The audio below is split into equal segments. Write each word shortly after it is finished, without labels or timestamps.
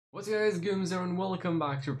What's up guys, Gums here and welcome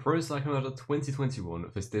back to Pro Cycling Manager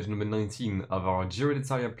 2021 for stage number 19 of our Giro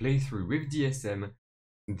d'Italia playthrough with DSM,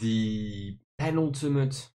 the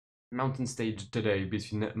penultimate mountain stage today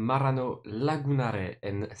between Marano, Lagunare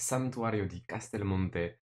and Santuario di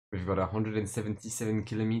Castelmonte. We've got 177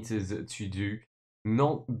 kilometers to do.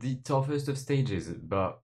 Not the toughest of stages,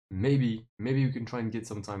 but maybe we can try and get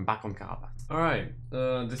some time back on Carapaz. Alright,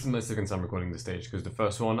 this is my second time recording the stage, because the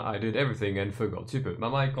first one I did everything and forgot to put my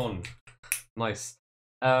mic on. Nice.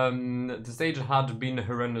 The stage had been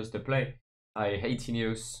horrendous to play. I hate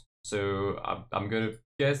Ineos, so I'm gonna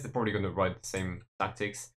guess they're probably gonna ride the same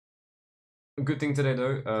tactics. A good thing today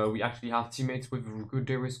though, we actually have teammates with good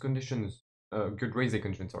race conditions. Good race day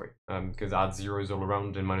conditions, sorry. Because I had zeros all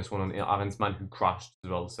around and -1 on Arensman who crashed as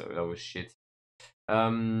well, so that was shit.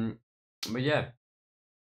 But yeah, it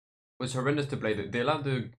was horrendous to play. They allowed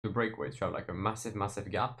the breakaway to have like a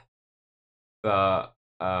massive gap, but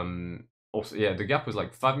also yeah, the gap was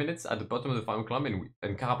like 5 minutes at the bottom of the final climb,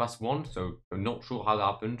 and Carapaz won. So I'm not sure how that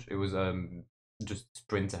happened. It was just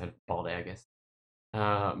sprint ahead of Bardet, I guess.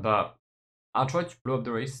 But I tried to blow up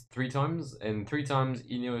the race 3 times, and 3 times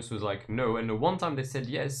Ineos was like no, and the one time they said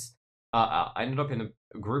yes. I ended up in a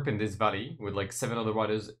group in this valley with like 7 other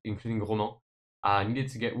riders, including Romain. I needed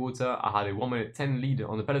to get water. I had a 1 minute 10 lead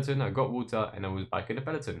on the peloton. I got water and I was back in the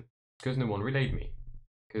peloton because no one relayed me.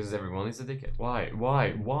 Because everyone is a dickhead. Why?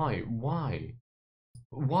 Why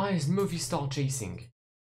is Movistar chasing?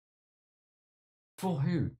 For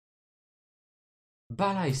who?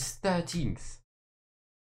 Bala is 13th.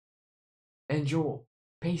 And you're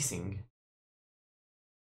pacing.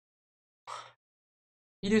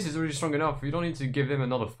 Ineos is already strong enough. We don't need to give them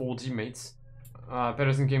another 4 teammates.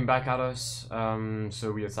 Pedersen came back at us,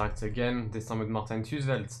 so we attacked again, this time with Martin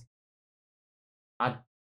Tuesveld. I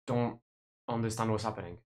don't understand what's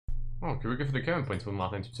happening. Oh, can we go for the current points for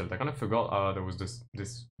Martin Tuesveld? I kind of forgot there was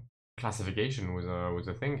this classification was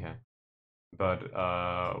a thing here. But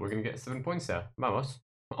we're gonna get 7 points there. Vamos.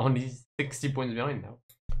 Only 60 points behind now.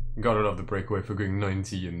 Gotta love the breakaway for going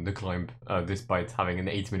 90 in the climb, despite having an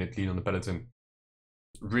 8-minute lead on the peloton.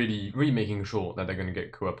 Really making sure that they're gonna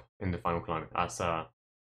get co-op in the final climb.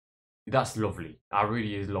 That's lovely. That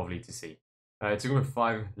really is lovely to see. It's a group of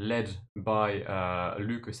 5 led by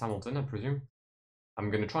Lucas Hamilton, I presume.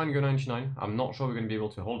 I'm gonna try and go 99. I'm not sure we're gonna be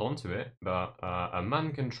able to hold on to it, but a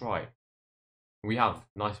man can try. We have.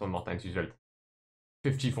 Nice one, Martin Tuesveld.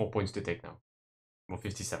 54 points to take now. Or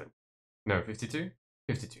 57. No, 52?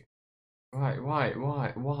 52.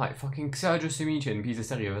 Why? Fucking Sergio Simic and Peter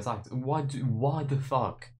Serio attacked. Why the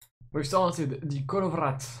fuck? We've started the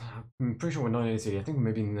Kolovrat. I'm pretty sure we're not in Italy. I think we're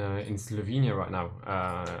maybe in Slovenia right now.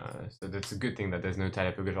 So that's a good thing that there's no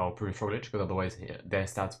Tadej Pogačar or Primož Roglič, because otherwise their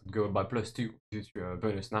stats would go by +2 due to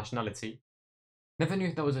bonus nationality. Never knew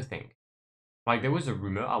if that was a thing. Like, there was a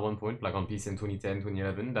rumor at one point, like on PC in 2010,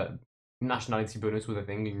 2011, that nationality bonus was a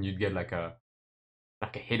thing, and you'd get like a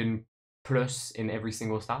hidden plus in every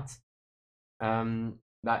single stat.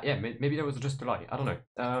 That yeah, maybe that was just a lie. I don't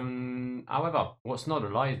know. However, what's not a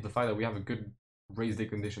lie is the fact that we have a good race day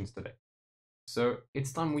conditions today. So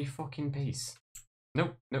it's time we fucking pace.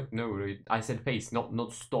 No. I said pace,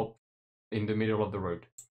 not stop in the middle of the road.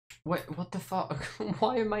 What the fuck?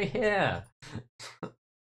 Why am I here?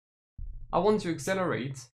 I want to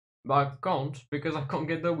accelerate, but I can't because I can't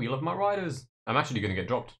get the wheel of my riders. I'm actually gonna get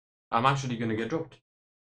dropped.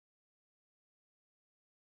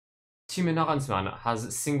 Timon Arensman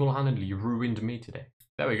has single-handedly ruined me today.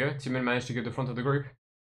 There we go. Timon managed to get the front of the group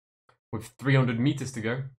with 300 meters to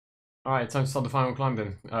go. Alright, time to start the final climb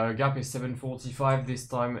then. Gap is 7:45 this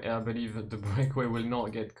time. I believe the breakaway will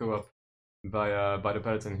not get co-op by the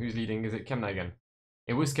peloton. Who's leading? Is it Kemna again?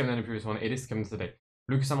 It was Kemna in the previous one. It is Kemna today.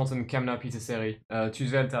 Lucas Hamilton, Kemna, Peter Seri.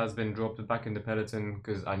 Tuesveld has been dropped back in the peloton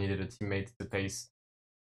because I needed a teammate to pace.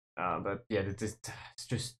 But yeah, it's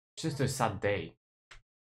just a sad day.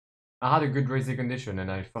 I had a good race day condition and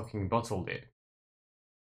I fucking bottled it.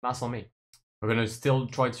 That's on me. We're gonna still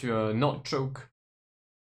try to not choke.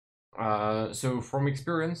 So from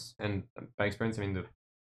experience, and by experience I mean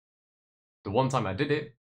the one time I did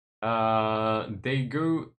it, they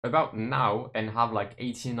go about now and have like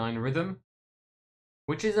 89 rhythm,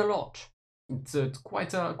 which is a lot. It's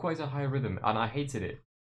quite a high rhythm, and I hated it.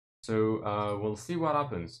 So we'll see what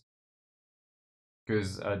happens.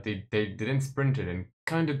 Because they didn't sprint it and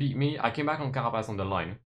kind of beat me. I came back on Carapaz on the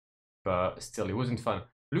line, but still, it wasn't fun.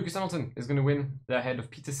 Lucas Hamilton is going to win the ahead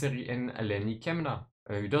of Peter Seri and Lenny Kemna,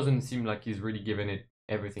 who doesn't seem like he's really given it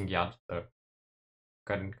everything he had. So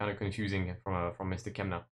kind of confusing from Mr.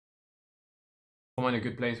 Kemna. I'm in a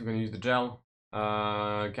good place. We're going to use the gel.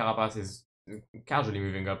 Carapaz is casually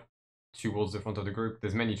moving up towards the front of the group.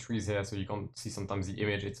 There's many trees here, so you can't see sometimes the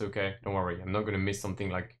image. It's okay, don't worry. I'm not gonna miss something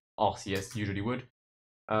like RCS usually would.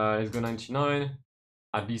 Let's go 99.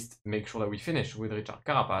 At least make sure that we finish with Richard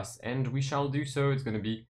Carapaz, and we shall do so. It's gonna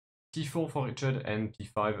be P4 for Richard and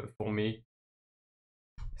P5 for me.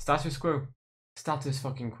 Status quo. Status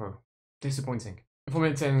fucking quo. Disappointing.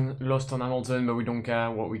 Formula 10 lost on Hamilton, but we don't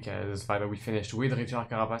care. What we care is the fact that we finished with Richard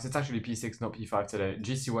Carapaz. It's actually P6, not P5 today.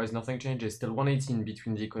 GC-wise, nothing changes. Still 118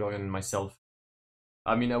 between the Ecuadorian and myself.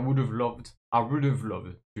 I mean, I would have loved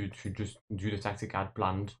to just do the tactic I had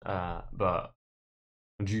planned, but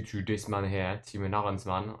due to this man here, Timo Naran's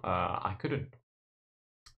man, I couldn't.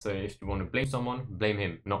 So if you want to blame someone, blame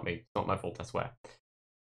him, not me. It's not my fault, I swear.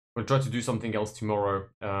 We'll try to do something else tomorrow.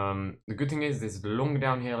 The good thing is there's long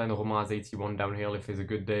downhill and Romain has 81 downhill. If it's a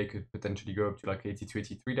good day, could potentially go up to like 82,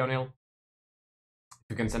 83 downhill. If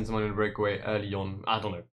you can send someone in a breakaway early on, I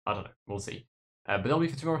don't know, we'll see. But that'll be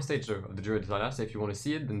for tomorrow's stage though, of the Giro d'Italia, so if you want to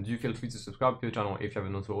see it, then do feel free to subscribe to the channel if you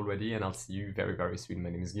haven't done so already, and I'll see you very, very soon. My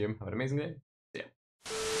name is Guillaume, have an amazing day, see ya.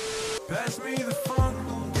 Pass me the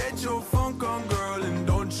funk, get your funk on, girl, and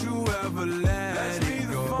don't you ever let